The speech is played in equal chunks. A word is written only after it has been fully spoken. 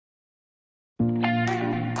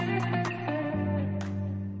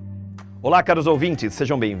Olá, caros ouvintes,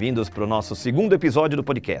 sejam bem-vindos para o nosso segundo episódio do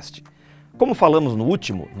podcast. Como falamos no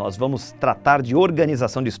último, nós vamos tratar de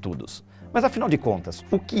organização de estudos. Mas afinal de contas,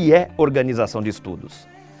 o que é organização de estudos?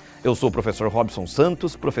 Eu sou o professor Robson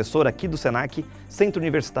Santos, professor aqui do Senac, Centro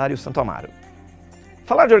Universitário Santo Amaro.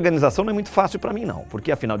 Falar de organização não é muito fácil para mim não,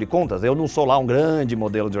 porque afinal de contas eu não sou lá um grande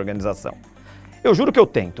modelo de organização. Eu juro que eu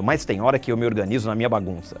tento, mas tem hora que eu me organizo na minha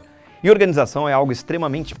bagunça. E organização é algo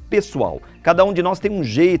extremamente pessoal. Cada um de nós tem um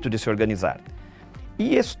jeito de se organizar.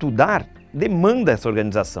 E estudar demanda essa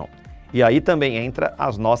organização. E aí também entra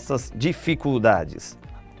as nossas dificuldades.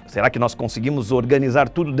 Será que nós conseguimos organizar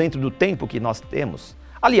tudo dentro do tempo que nós temos?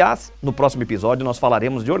 Aliás, no próximo episódio nós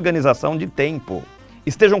falaremos de organização de tempo.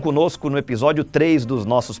 Estejam conosco no episódio 3 dos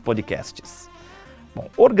nossos podcasts. Bom,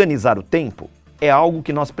 organizar o tempo é algo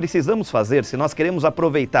que nós precisamos fazer se nós queremos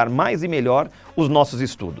aproveitar mais e melhor os nossos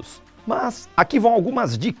estudos. Mas aqui vão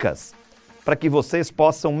algumas dicas para que vocês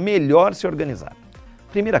possam melhor se organizar.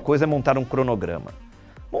 Primeira coisa é montar um cronograma.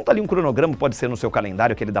 Monta ali um cronograma, pode ser no seu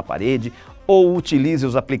calendário, aquele da parede, ou utilize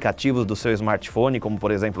os aplicativos do seu smartphone, como por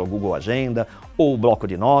exemplo o Google Agenda ou o bloco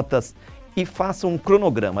de notas, e faça um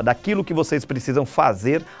cronograma daquilo que vocês precisam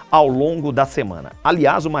fazer ao longo da semana.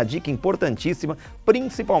 Aliás, uma dica importantíssima,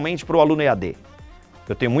 principalmente para o aluno EAD.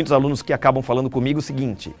 Eu tenho muitos alunos que acabam falando comigo o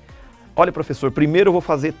seguinte: olha, professor, primeiro eu vou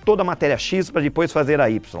fazer toda a matéria X para depois fazer a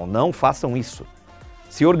Y. Não façam isso.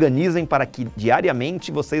 Se organizem para que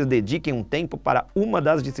diariamente vocês dediquem um tempo para uma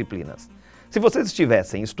das disciplinas. Se vocês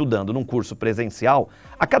estivessem estudando num curso presencial,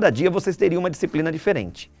 a cada dia vocês teriam uma disciplina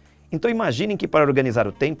diferente. Então imaginem que para organizar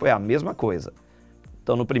o tempo é a mesma coisa.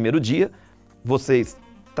 Então no primeiro dia, vocês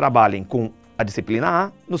trabalhem com a disciplina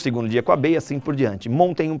A, no segundo dia com a B e assim por diante.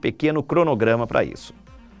 Montem um pequeno cronograma para isso.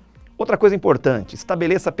 Outra coisa importante,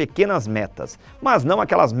 estabeleça pequenas metas, mas não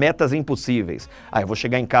aquelas metas impossíveis. Eu vou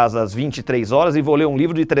chegar em casa às 23 horas e vou ler um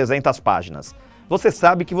livro de 300 páginas. Você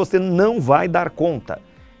sabe que você não vai dar conta,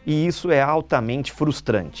 e isso é altamente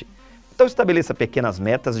frustrante. Então estabeleça pequenas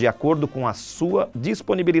metas de acordo com a sua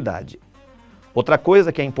disponibilidade. Outra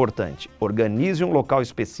coisa que é importante, organize um local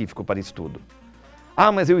específico para estudo.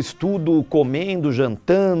 Mas eu estudo comendo,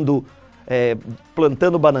 jantando,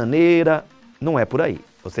 plantando bananeira. Não é por aí.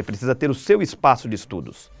 Você precisa ter o seu espaço de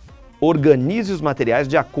estudos. Organize os materiais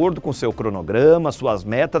de acordo com o seu cronograma, suas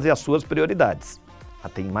metas e as suas prioridades.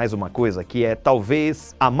 Tem mais uma coisa que é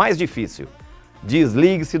talvez a mais difícil.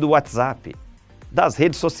 Desligue-se do WhatsApp, das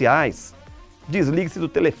redes sociais, desligue-se do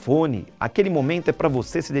telefone. Aquele momento é para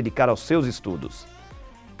você se dedicar aos seus estudos.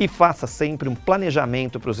 E faça sempre um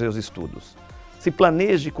planejamento para os seus estudos. Se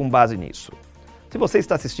planeje com base nisso. Se você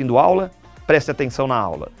está assistindo aula, preste atenção na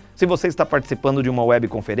aula. Se você está participando de uma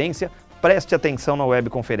webconferência, preste atenção na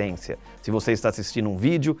webconferência. Se você está assistindo um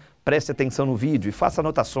vídeo, preste atenção no vídeo e faça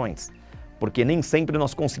anotações. Porque nem sempre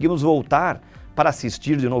nós conseguimos voltar para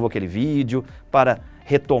assistir de novo aquele vídeo, para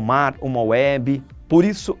retomar uma web. Por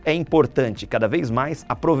isso é importante, cada vez mais,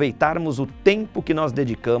 aproveitarmos o tempo que nós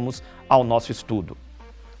dedicamos ao nosso estudo.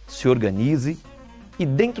 Se organize e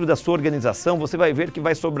dentro da sua organização você vai ver que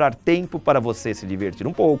vai sobrar tempo para você se divertir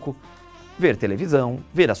um pouco, ver televisão,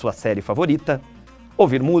 ver a sua série favorita,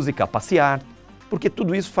 ouvir música, passear, porque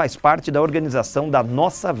tudo isso faz parte da organização da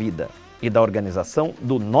nossa vida e da organização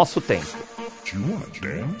do nosso tempo.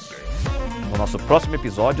 No nosso próximo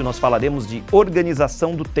episódio, nós falaremos de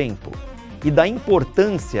organização do tempo e da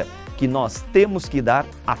importância que nós temos que dar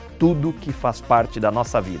a tudo que faz parte da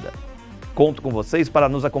nossa vida. Conto com vocês para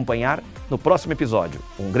nos acompanhar no próximo episódio.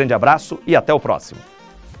 Um grande abraço e até o próximo!